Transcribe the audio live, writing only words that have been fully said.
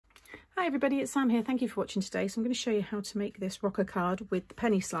Hi everybody, it's Sam here. Thank you for watching today. So I'm going to show you how to make this rocker card with the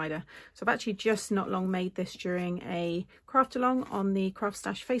penny slider. So I've actually just not long made this during a craft along on the Craft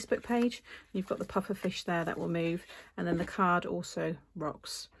Stash Facebook page. You've got the puffer fish there that will move, and then the card also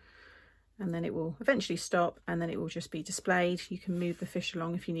rocks. And then it will eventually stop, and then it will just be displayed. You can move the fish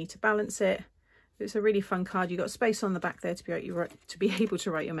along if you need to balance it. It's a really fun card. You've got space on the back there to be able to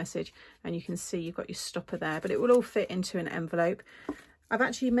write your message, and you can see you've got your stopper there, but it will all fit into an envelope. I've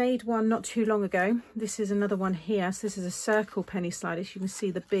actually made one not too long ago. This is another one here. So this is a circle penny slider. So you can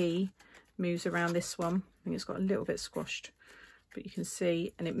see the B moves around this one. I think it's got a little bit squashed, but you can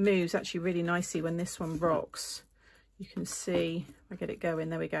see, and it moves actually really nicely when this one rocks. You can see, if I get it going,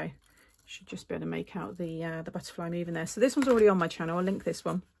 there we go. You should just be able to make out the butterfly moving there. So this one's already on my channel. I'll link this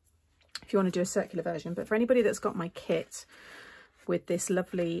one if you want to do a circular version. But for anybody that's got my kit with this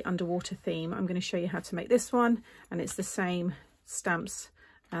lovely underwater theme, I'm going to show you how to make this one. And it's the same stamps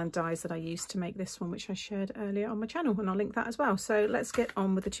and dies that I used to make this one, which I shared earlier on my channel, and I'll link that as well. So let's get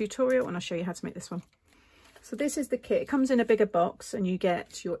on with the tutorial and I'll show you how to make this one. So this is the kit. It comes in a bigger box, and you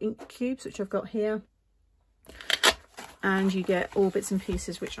get your ink cubes, which I've got here, and you get all bits and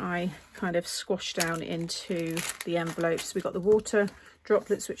pieces which I kind of squash down into the envelopes. We've got the water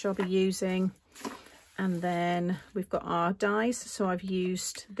droplets which I'll be using, and then we've got our dies. So I've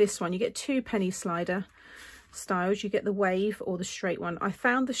used this one. You get two penny slider styles. You get the wave or the straight one. I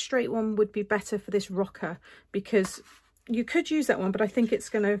found the straight one would be better for this rocker, because you could use that one, but I think it's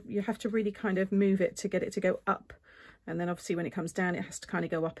gonna, you have to really kind of move it to get it to go up, and then obviously when it comes down it has to kind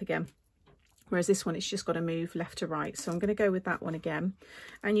of go up again, whereas this one it's just got to move left to right. So I'm going to go with that one again.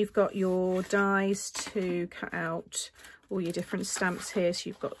 And you've got your dies to cut out all your different stamps here. So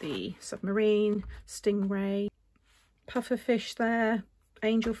you've got the submarine, stingray, puffer fish there,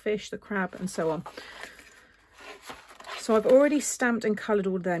 angelfish, the crab, and so on. So I've already stamped and coloured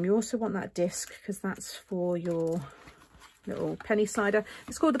all of them. You also want that disc, because that's for your little penny slider.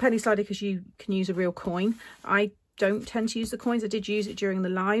 It's called the penny slider because you can use a real coin. I don't tend to use the coins. I did use it during the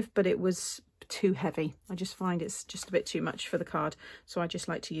live, but it was too heavy. I just find it's just a bit too much for the card. So I just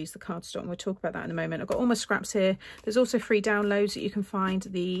like to use the cardstock, and we'll talk about that in a moment. I've got all my scraps here. There's also free downloads that you can find.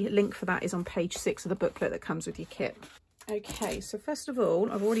 The link for that is on page 6 of the booklet that comes with your kit. Okay, so first of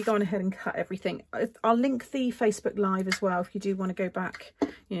all, I've already gone ahead and cut everything. I'll link the Facebook Live as well if you do want to go back.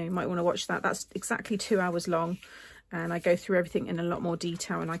 You know, you might want to watch that. That's exactly 2 hours long, and I go through everything in a lot more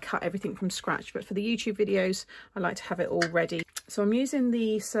detail, and I cut everything from scratch. But for the YouTube videos, I like to have it all ready. So I'm using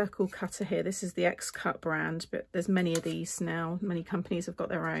the circle cutter here. This is the X-Cut brand, but there's many of these now. Many companies have got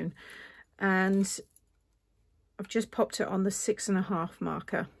their own. And I've just popped it on the 6.5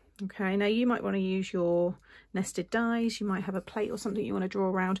 marker. Okay, now you might want to use your nested dies. You might have a plate or something you want to draw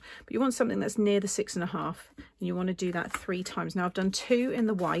around, but you want something that's near the 6.5, and you want to do that 3 times. Now I've done 2 in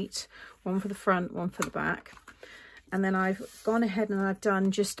the white, 1 for the front, 1 for the back, and then I've gone ahead and I've done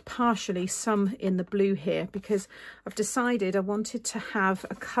just partially some in the blue here, because I've decided I wanted to have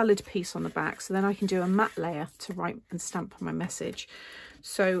a coloured piece on the back, so then I can do a matte layer to write and stamp my message.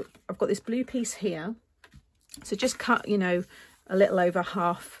 So I've got this blue piece here, so just cut, you know, a little over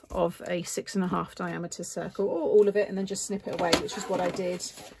half of a 6.5 diameter circle, or all of it, and then just snip it away, which is what I did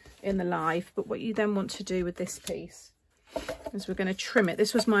in the live. But what you then want to do with this piece is we're going to trim it.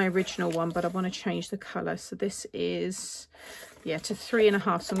 This was my original one, but I want to change the colour. So this is, yeah, to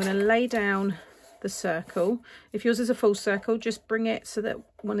 3.5. So I'm going to lay down the circle. If yours is a full circle, just bring it so that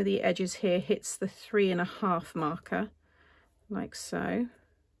one of the edges here hits the 3.5 marker, like so.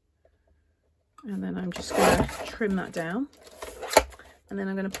 And then I'm just going to trim that down. And then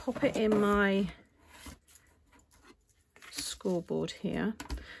I'm going to pop it in my scoreboard here,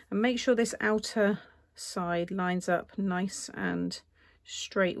 and make sure this outer side lines up nice and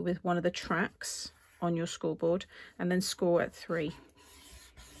straight with one of the tracks on your scoreboard, and then score at 3. And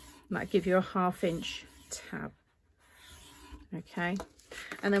that'll give you a 1/2 inch tab. Okay.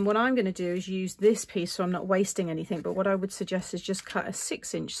 And then what I'm going to do is use this piece, so I'm not wasting anything, but what I would suggest is just cut a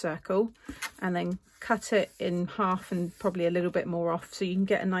 6-inch circle and then cut it in half and probably a little bit more off, so you can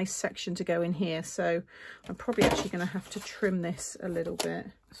get a nice section to go in here. So I'm probably actually going to have to trim this a little bit.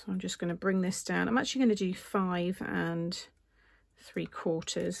 So I'm just going to bring this down. I'm actually going to do 5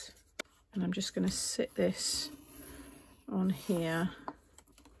 3/4, and I'm just going to sit this on here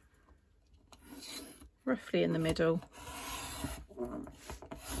roughly in the middle.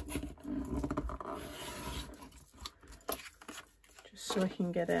 Just so I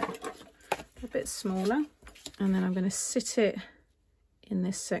can get it a bit smaller, and then I'm going to sit it in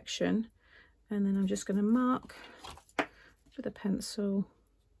this section, and then I'm just going to mark with a pencil.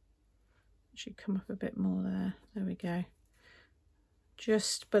 It should come up a bit more there. There we go.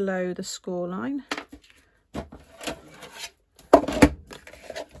 just below the score line.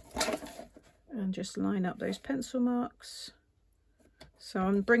 And just line up those pencil marks. So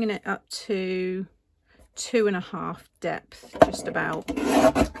I'm bringing it up to 2.5 depth, just about.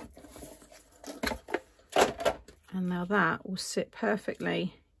 And now that will sit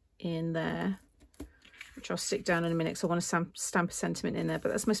perfectly in there, which I'll stick down in a minute because I want to stamp a sentiment in there. But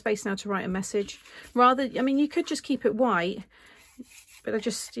that's my space now to write a message. Rather, I mean, you could just keep it white, but I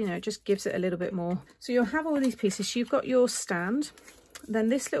just, you know, it just gives it a little bit more. So you'll have all these pieces. You've got your stand. Then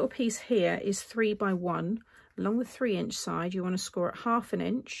this little piece here is 3 by 1. Along the 3-inch side, you want to score at 1/2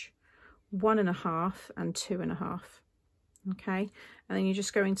 inch, 1.5 and 2.5. Okay, and then you're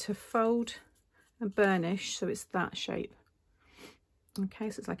just going to fold and burnish so it's that shape. Okay,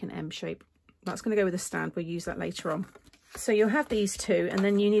 so it's like an M shape. That's going to go with the stand. We'll use that later on. So you'll have these two, and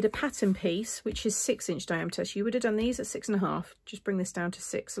then you need a pattern piece which is 6-inch diameter. So you would have done these at 6.5. Just bring this down to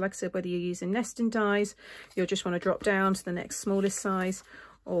 6. So like I said, whether you're using nesting dies, you'll just want to drop down to the next smallest size,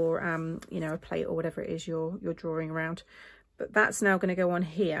 or you know, a plate or whatever it is you're drawing around. But that's now going to go on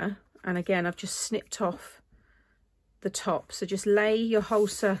here, and again I've just snipped off the top. So just lay your whole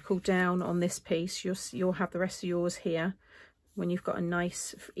circle down on this piece. You'll have the rest of yours here when you've got a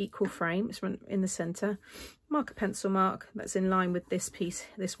nice equal frame. It's in the center. Mark a pencil mark that's in line with this piece,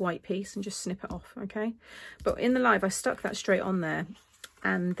 this white piece, and just snip it off. Okay, but in the live I stuck that straight on there,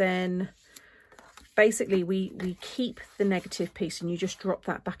 and then basically we keep the negative piece and you just drop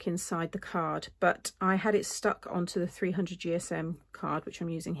that back inside the card. But I had it stuck onto the 300 GSM card, which I'm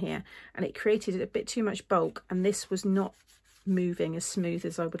using here, and it created a bit too much bulk, and this was not moving as smooth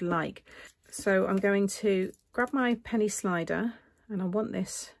as I would like. So I'm going to grab my penny slider, and I want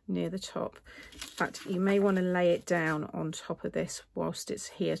this near the top. In fact, you may want to lay it down on top of this whilst it's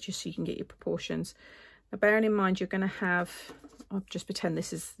here, just so you can get your proportions. Now, bearing in mind, you're going to have, I'll just pretend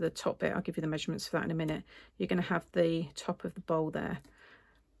this is the top bit. I'll give you the measurements for that in a minute. You're going to have the top of the bowl there.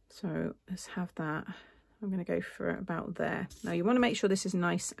 So let's have that. I'm going to go for about there. Now you want to make sure this is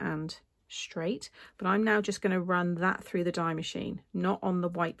nice and straight, but I'm now just going to run that through the die machine, not on the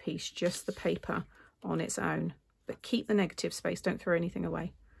white piece, just the paper on its own. But keep the negative space, don't throw anything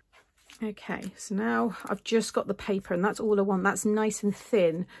away. Okay, so now I've just got the paper, and that's all I want. That's nice and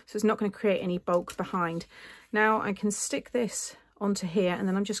thin, so it's not going to create any bulk behind. Now I can stick this onto here, and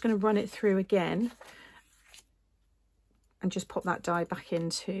then I'm just going to run it through again and just pop that die back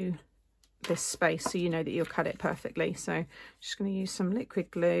into this space so you know that you'll cut it perfectly. So I'm just going to use some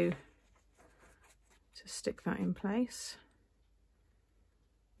liquid glue to stick that in place.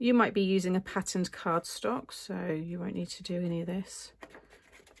 You might be using a patterned cardstock, so you won't need to do any of this.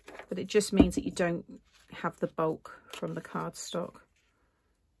 But it just means that you don't have the bulk from the cardstock.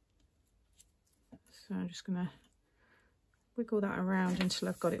 So I'm just going to wiggle that around until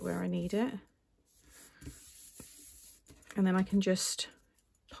I've got it where I need it. And then I can just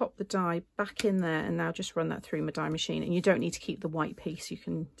pop the die back in there and now just run that through my die machine. And you don't need to keep the white piece, you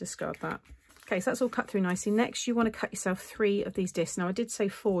can discard that. Okay, so that's all cut through nicely. Next, you want to cut yourself 3 of these discs. Now, I did say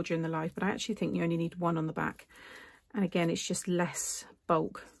 4 during the live, but I actually think you only need 1 on the back. And again, it's just less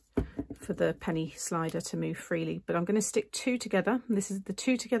bulk for the penny slider to move freely. But I'm going to stick 2 together. This is the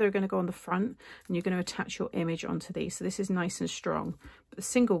 2 together are going to go on the front, and you're going to attach your image onto these. So this is nice and strong. But the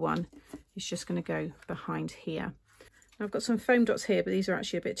single one is just going to go behind here. Now, I've got some foam dots here, but these are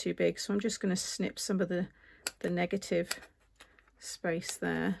actually a bit too big. So I'm just going to snip some of the negative space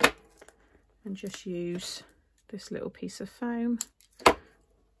there, and just use this little piece of foam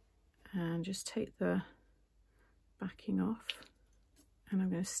and just take the backing off, and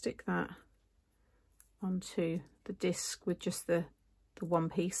I'm going to stick that onto the disc with just the one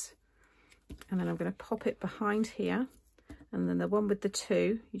piece, and then I'm going to pop it behind here, and then the one with the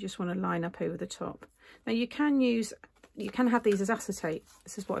 2 you just want to line up over the top. Now you can have these as acetate.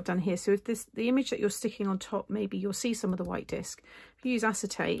 This is what I've done here. So if the image that you're sticking on top, maybe you'll see some of the white disc. If you use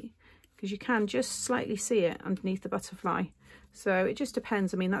acetate, because you can just slightly see it underneath the butterfly. So it just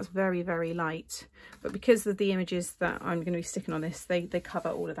depends. I mean, that's very, very light. But because of the images that I'm going to be sticking on this, they cover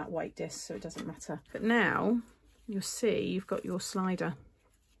all of that white disc, so it doesn't matter. But now you'll see you've got your slider.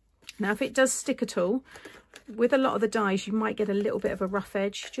 Now, if it does stick at all, with a lot of the dies, you might get a little bit of a rough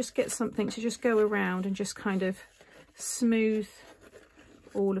edge. Just get something to just go around and just kind of smooth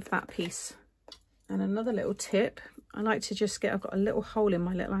all of that piece. And another little tip, I like to just I've got a little hole in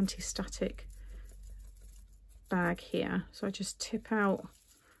my little anti-static bag here, so I just tip out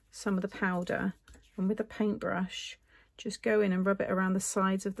some of the powder, and with a paintbrush just go in and rub it around the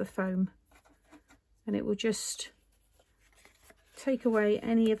sides of the foam, and it will just take away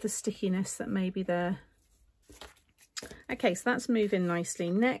any of the stickiness that may be there. Okay, so that's moving nicely.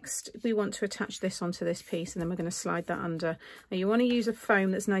 Next, we want to attach this onto this piece, and then we're going to slide that under. Now you want to use a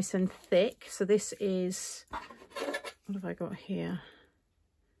foam that's nice and thick. So this is, what have I got here?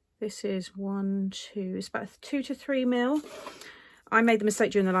 This is it's about 2 to 3 mil. I made the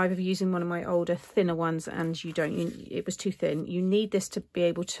mistake during the live of using one of my older thinner ones, and it was too thin. You need this to be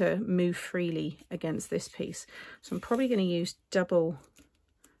able to move freely against this piece. So I'm probably going to use double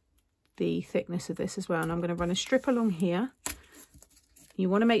the thickness of this as well, and I'm going to run a strip along here. You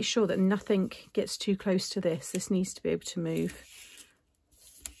want to make sure that nothing gets too close to this. This needs to be able to move,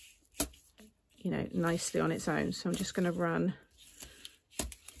 you know, nicely on its own. So I'm just going to run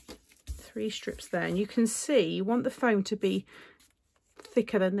 3 strips there, and you can see you want the foam to be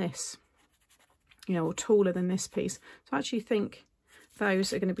thicker than this, you know, or taller than this piece. So I actually think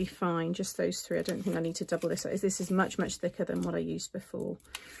those are going to be fine, just those 3. I don't think I need to double this. This is much thicker than what I used before,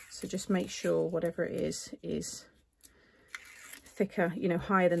 so just make sure whatever it is thicker, you know,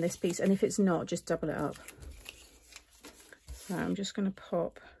 higher than this piece, and if it's not, just double it up. So I'm just going to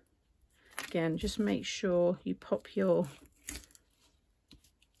pop again, just make sure you pop your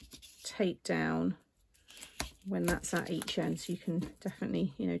tape down when that's at each end, so you can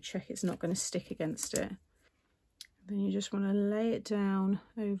definitely, you know, check it's not going to stick against it. Then you just want to lay it down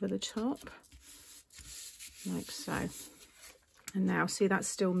over the top like so, and now see that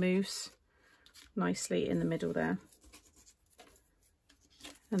still moves nicely in the middle there.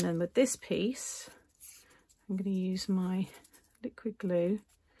 And then with this piece, I'm going to use my liquid glue,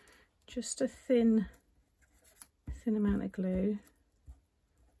 just a thin amount of glue.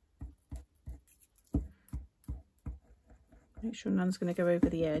 Make sure none's going to go over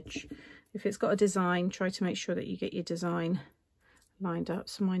the edge. If it's got a design, try to make sure that you get your design lined up.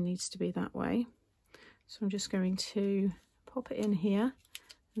 So mine needs to be that way. So I'm just going to pop it in here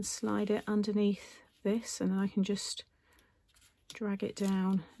and slide it underneath this, and then I can just drag it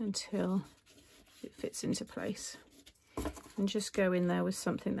down until it fits into place. And just go in there with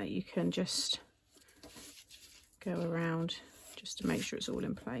something that you can just go around, just to make sure it's all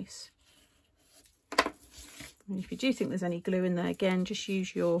in place. And if you do think there's any glue in there, again, just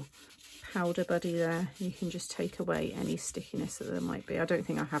use your powder buddy there. You can just take away any stickiness that there might be. I don't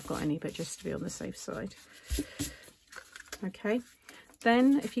think I have got any, but just to be on the safe side. Okay,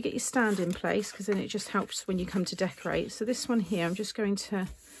 then if you get your stand in place, because then it just helps when you come to decorate. So this one here, I'm just going to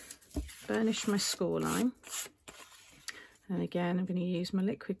burnish my score line. And again, I'm going to use my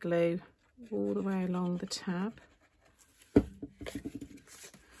liquid glue all the way along the tab.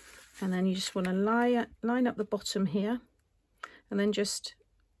 And then you just want to line up the bottom here, and then just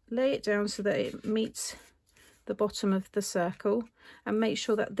lay it down so that it meets the bottom of the circle, and make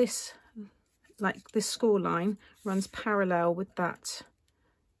sure that this score line runs parallel with that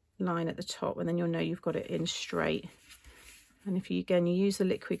line at the top, and then you'll know you've got it in straight. And if you use the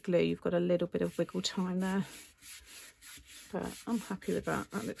liquid glue, you've got a little bit of wiggle time there, but I'm happy with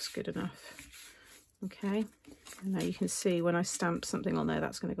that. That looks good enough. Okay, and now you can see when I stamp something on there,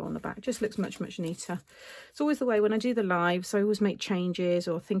 that's going to go on the back. It just looks much neater. It's always the way when I do the lives, I always make changes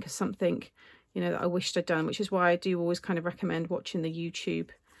or think of something, you know, that I wished I'd done, which is why I do always kind of recommend watching the YouTube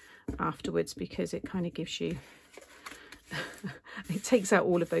afterwards, because it kind of gives you it takes out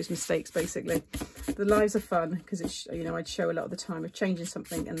all of those mistakes basically. The lives are fun because it's, you know, I'd show a lot of the time of changing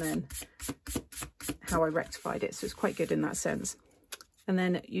something and then how I rectified it, so it's quite good in that sense. And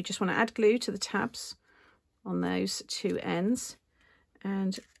then you just want to add glue to the tabs on those 2 ends,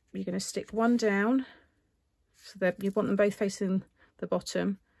 and you're going to stick one down so that you want them both facing the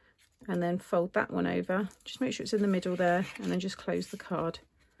bottom, and then fold that one over. Just make sure it's in the middle there, and then just close the card.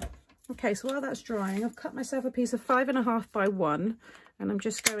 Okay, so while that's drying, I've cut myself a piece of 5.5 by 1, and I'm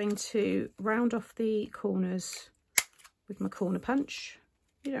just going to round off the corners with my corner punch.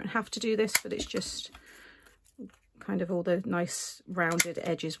 You don't have to do this, but it's just kind of all the nice rounded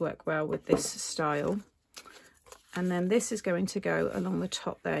edges work well with this style. And then this is going to go along the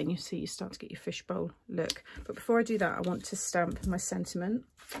top there, and you see you start to get your fishbowl look. But before I do that, I want to stamp my sentiment.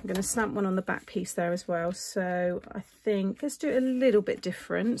 I'm going to stamp one on the back piece there as well. So I think let's do it a little bit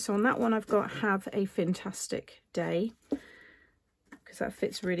different. So on that one, I've got "Have a Fantastic Day," because that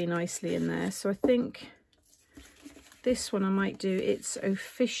fits really nicely in there. So I think this one I might do "It's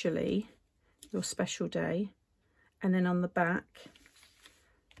officially your special day," and then on the back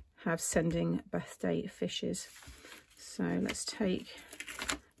have "Sending birthday fishes." So let's take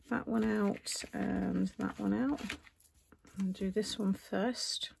that one out and that one out, and do this one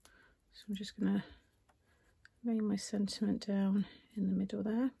first. So I'm just going to lay my sentiment down in the middle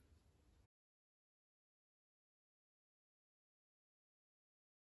there.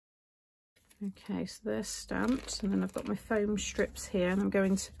 Okay, so they're stamped, and then I've got my foam strips here, and I'm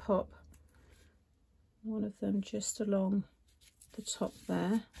going to pop one of them just along the top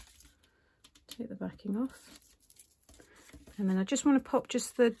there. Take the backing off, and then I just want to pop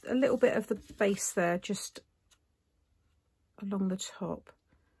just a little bit of the base there, just along the top,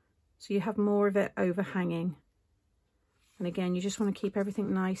 so you have more of it overhanging. And again, you just want to keep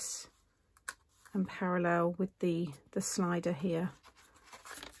everything nice and parallel with the slider here,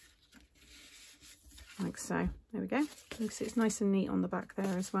 like so. There we go. You can see it's nice and neat on the back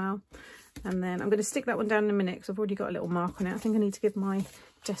there as well. And then I'm going to stick that one down in a minute because I've already got a little mark on it. I think I need to give my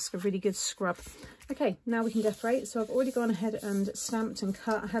desk a really good scrub. Okay, now we can decorate. So I've already gone ahead and stamped and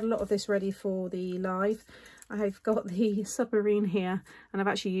cut. I had a lot of this ready for the live. I've got the submarine here, and I've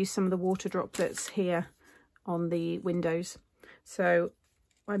actually used some of the water droplets here on the windows. So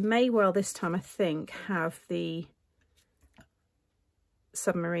I may well this time, I think, have the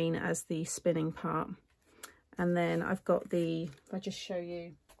submarine as the spinning part. And then I've got the, if I just show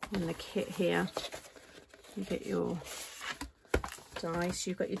you in the kit here, you get your dies.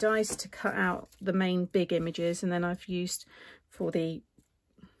 You've got your dies to cut out the main big images, and then I've used for the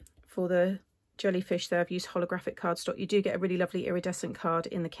jellyfish there, I've used holographic cardstock. You do get a really lovely iridescent card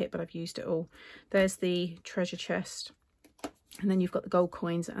in the kit, but I've used it all. There's the treasure chest, and then you've got the gold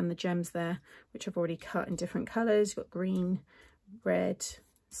coins and the gems there, which I've already cut in different colours. You've got green, red,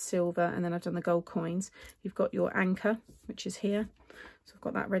 silver, and then I've done the gold coins. You've got your anchor, which is here, so I've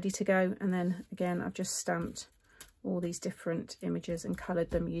got that ready to go. And then again, I've just stamped all these different images and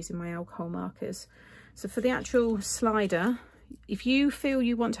coloured them using my alcohol markers. So for the actual slider, if you feel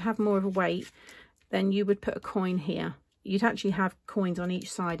you want to have more of a weight, then you would put a coin here. You'd actually have coins on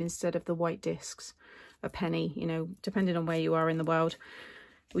each side instead of the white discs, a penny, you know, depending on where you are in the world.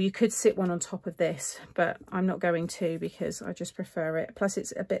 Well, you could sit one on top of this, but I'm not going to because I just prefer it. Plus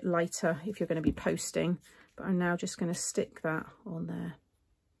it's a bit lighter if you're going to be posting, but I'm now just going to stick that on there.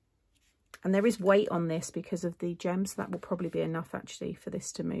 And there is weight on this because of the gems. That will probably be enough actually for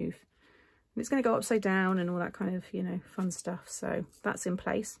this to move. And it's going to go upside down and all that kind of, you know, fun stuff. So that's in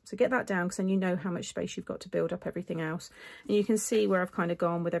place. So get that down because then you know how much space you've got to build up everything else. And you can see where I've kind of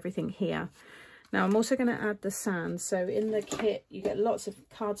gone with everything here. Now I'm also going to add the sand. So in the kit, you get lots of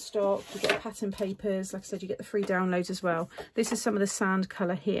cardstock, you get pattern papers. Like I said, you get the free downloads as well. This is some of the sand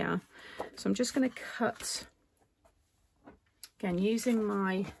colour here. So I'm just going to cut, again, using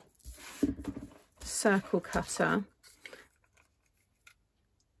my circle cutter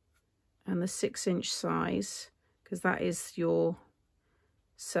and the 6-inch size, because that is your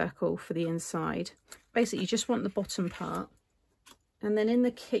circle for the inside. Basically, you just want the bottom part. And then in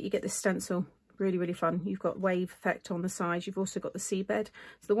the kit, you get this stencil. Really, really fun. You've got wave effect on the sides. You've also got the seabed.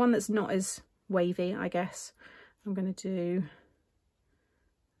 So the one that's not as wavy, I guess, I'm going to do,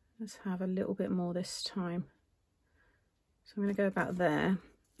 let's have a little bit more this time. So I'm going to go about there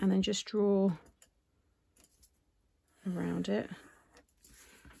and then just draw around it.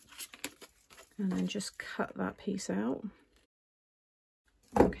 And then just cut that piece out.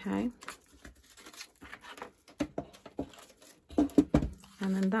 Okay.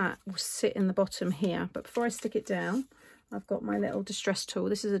 And then that will sit in the bottom here. But before I stick it down, I've got my little distress tool.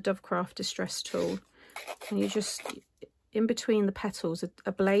 This is a Dovecraft distress tool. And you just, in between the petals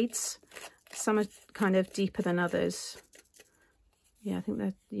are blades. Some are kind of deeper than others. Yeah, I think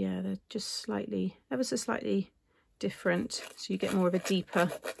they're just slightly, ever so slightly different. So you get more of a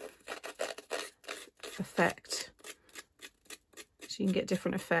deeper effect. So you can get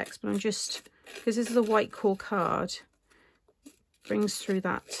different effects. But I'm just, because this is a white core card, brings through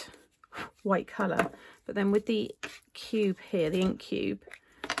that white colour, but then with the cube here, the ink cube,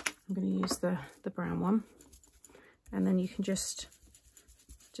 I'm going to use the brown one, and then you can just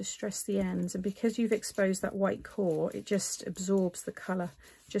distress the ends, and because you've exposed that white core, it just absorbs the colour,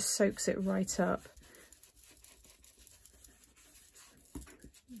 just soaks it right up.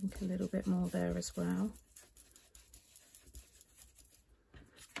 Ink a little bit more there as well.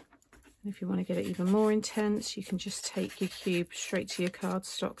 And if you want to get it even more intense, you can just take your cube straight to your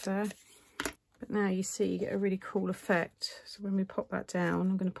cardstock there. But now you see you get a really cool effect. So when we pop that down,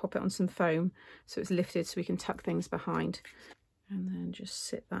 I'm going to pop it on some foam so it's lifted so we can tuck things behind. And then just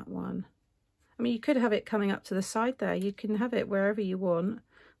sit that one. I mean, you could have it coming up to the side there. You can have it wherever you want.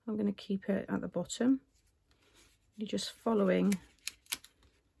 I'm going to keep it at the bottom. You're just following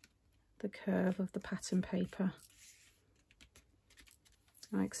the curve of the pattern paper.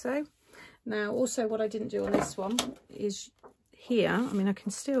 Like so. Now also what I didn't do on this one is here, I mean I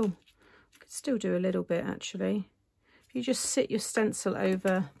could still do a little bit actually. If you just sit your stencil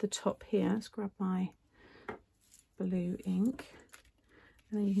over the top here, let's grab my blue ink,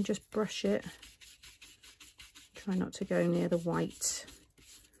 and then you can just brush it. Try not to go near the white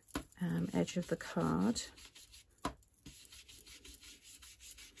edge of the card.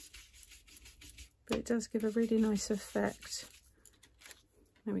 But it does give a really nice effect.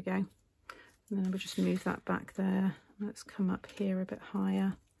 There we go. And then we'll just move that back there. Let's come up here a bit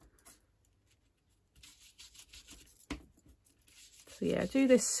higher. So yeah, do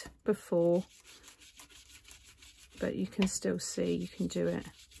this before, but you can still see you can do it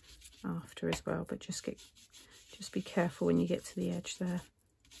after as well, but just be careful when you get to the edge there.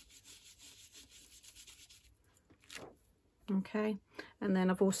 Okay, and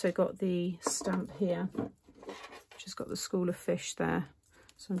then I've also got the stamp here, which has got the school of fish there.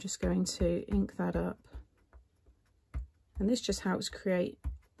 So I'm just going to ink that up. And this just helps create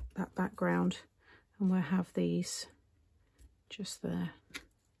that background. And we'll have these just there.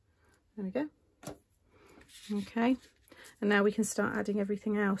 There we go. Okay, and now we can start adding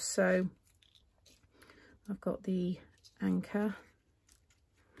everything else. So I've got the anchor,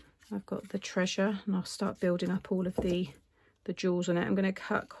 I've got the treasure, and I'll start building up all of the jewels on it. I'm going to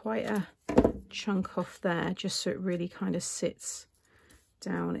cut quite a chunk off there just so it really kind of sits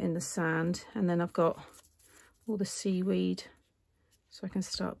down in the sand. And then I've got all the seaweed, so I can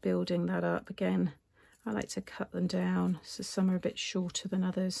start building that up. Again, I like to cut them down, so some are a bit shorter than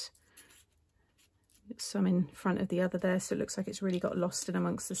others. Some in front of the other there, so it looks like it's really got lost in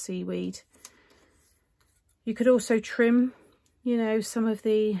amongst the seaweed. You could also trim, you know, some of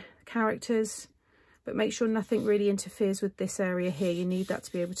the characters, but make sure nothing really interferes with this area here. You need that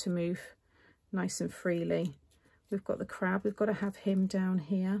to be able to move nice and freely. We've got the crab, we've got to have him down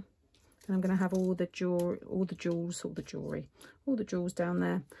here. And I'm going to have all the jewels down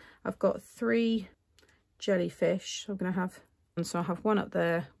there. I've got 3 jellyfish. So I'm going to have, and so I'll have one up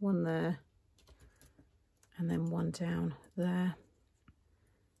there, one there, and then one down there.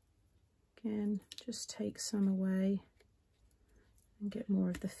 Again, just take some away and get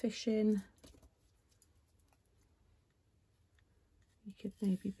more of the fish in. You could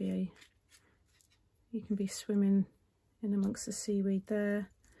maybe be, you can be swimming in amongst the seaweed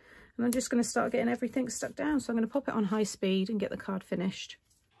there. And I'm just going to start getting everything stuck down. So I'm going to pop it on high speed and get the card finished.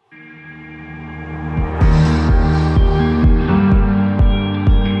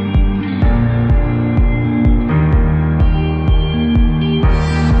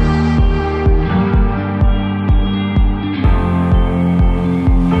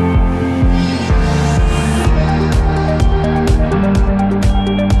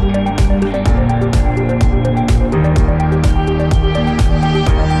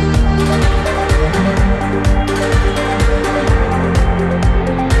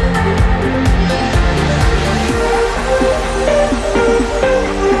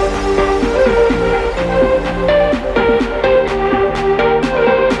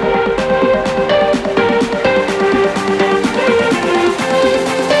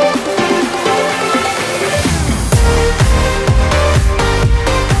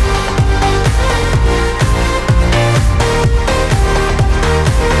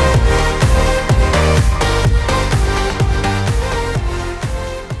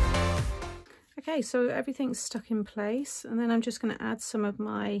 So everything's stuck in place, and then I'm just going to add some of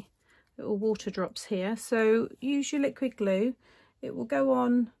my little water drops here. So use your liquid glue. It will go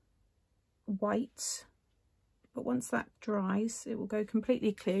on white, but once that dries it will go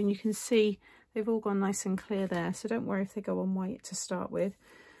completely clear, and you can see they've all gone nice and clear there, so don't worry if they go on white to start with.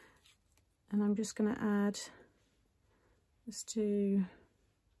 And I'm just going to add, let's do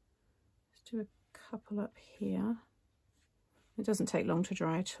a couple up here. It doesn't take long to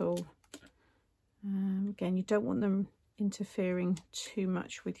dry at all. Again, you don't want them interfering too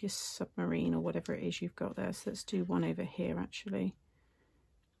much with your submarine or whatever it is you've got there. So let's do one over here actually,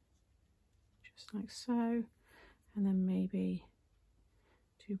 just like so, and then maybe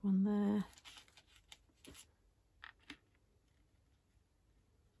do one there.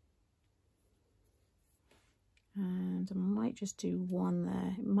 And I might just do one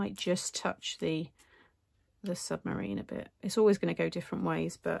there. It might just touch the submarine a bit. It's always going to go different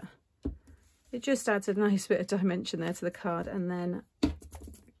ways, but it just adds a nice bit of dimension there to the card. And then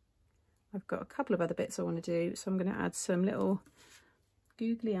I've got a couple of other bits I want to do. So I'm going to add some little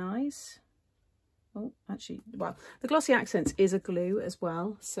googly eyes. Oh, actually, well, the glossy accents is a glue as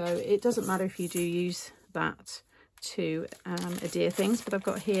well. So it doesn't matter if you do use that to adhere things. But I've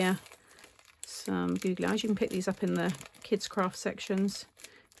got here some googly eyes. You can pick these up in the kids craft sections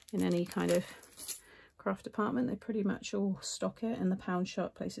in any kind of craft department. They pretty much all stock it in the pound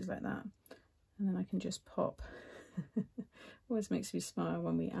shop, places like that. And then I can just pop. Always makes me smile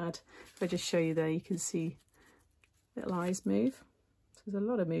when we add. If I just show you there, you can see little eyes move. So there's a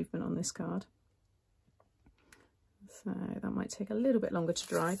lot of movement on this card. So that might take a little bit longer to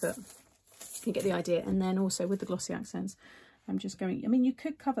dry, but you get the idea. And then also with the glossy accents, I'm just going, I mean, you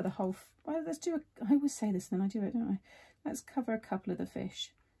could cover the whole, well, let's do I always say this, then I do it, don't I? Let's cover a couple of the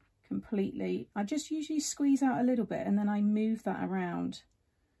fish completely. I just usually squeeze out a little bit and then I move that around.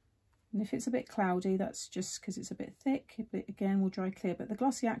 And if it's a bit cloudy, that's just because it's a bit thick. But again, we'll dry clear. But the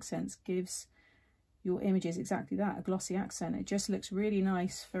glossy accents gives your images exactly that, a glossy accent. It just looks really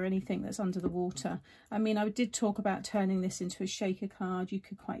nice for anything that's under the water. I mean, I did talk about turning this into a shaker card. You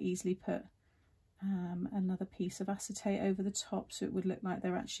could quite easily put another piece of acetate over the top so it would look like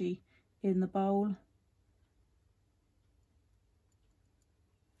they're actually in the bowl.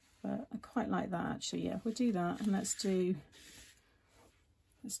 But I quite like that actually. Yeah, we'll do that, and let's do,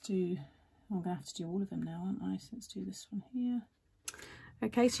 I'm gonna have to do all of them now, aren't I? So let's do this one here.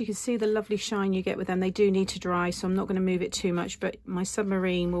 Okay, so you can see the lovely shine you get with them. They do need to dry, so I'm not going to move it too much, but my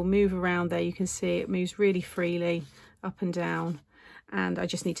submarine will move around there. You can see it moves really freely up and down, and I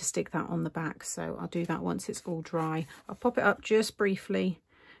just need to stick that on the back, so I'll do that once it's all dry. I'll pop it up just briefly,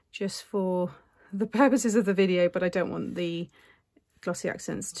 just for the purposes of the video, but I don't want the glossy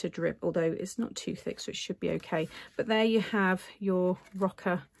accents to drip, although it's not too thick, so it should be okay. But there you have your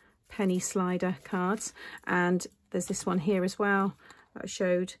rocker penny slider cards, and there's this one here as well that I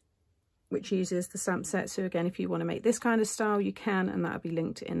showed, which uses the stamp set. So again, if you want to make this kind of style, you can, and that'll be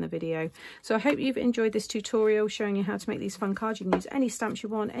linked in the video. So I hope you've enjoyed this tutorial showing you how to make these fun cards. You can use any stamps you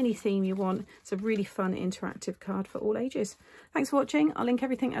want, any theme you want. It's a really fun interactive card for all ages. Thanks for watching. I'll link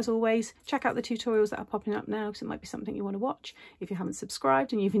everything as always. Check out the tutorials that are popping up now, because it might be something you want to watch. If you haven't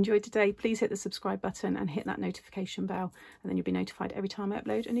subscribed and you've enjoyed today, please hit the subscribe button and hit that notification bell, and then you'll be notified every time I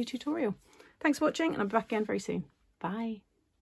upload a new tutorial. Thanks for watching, and I'll be back again very soon. Bye.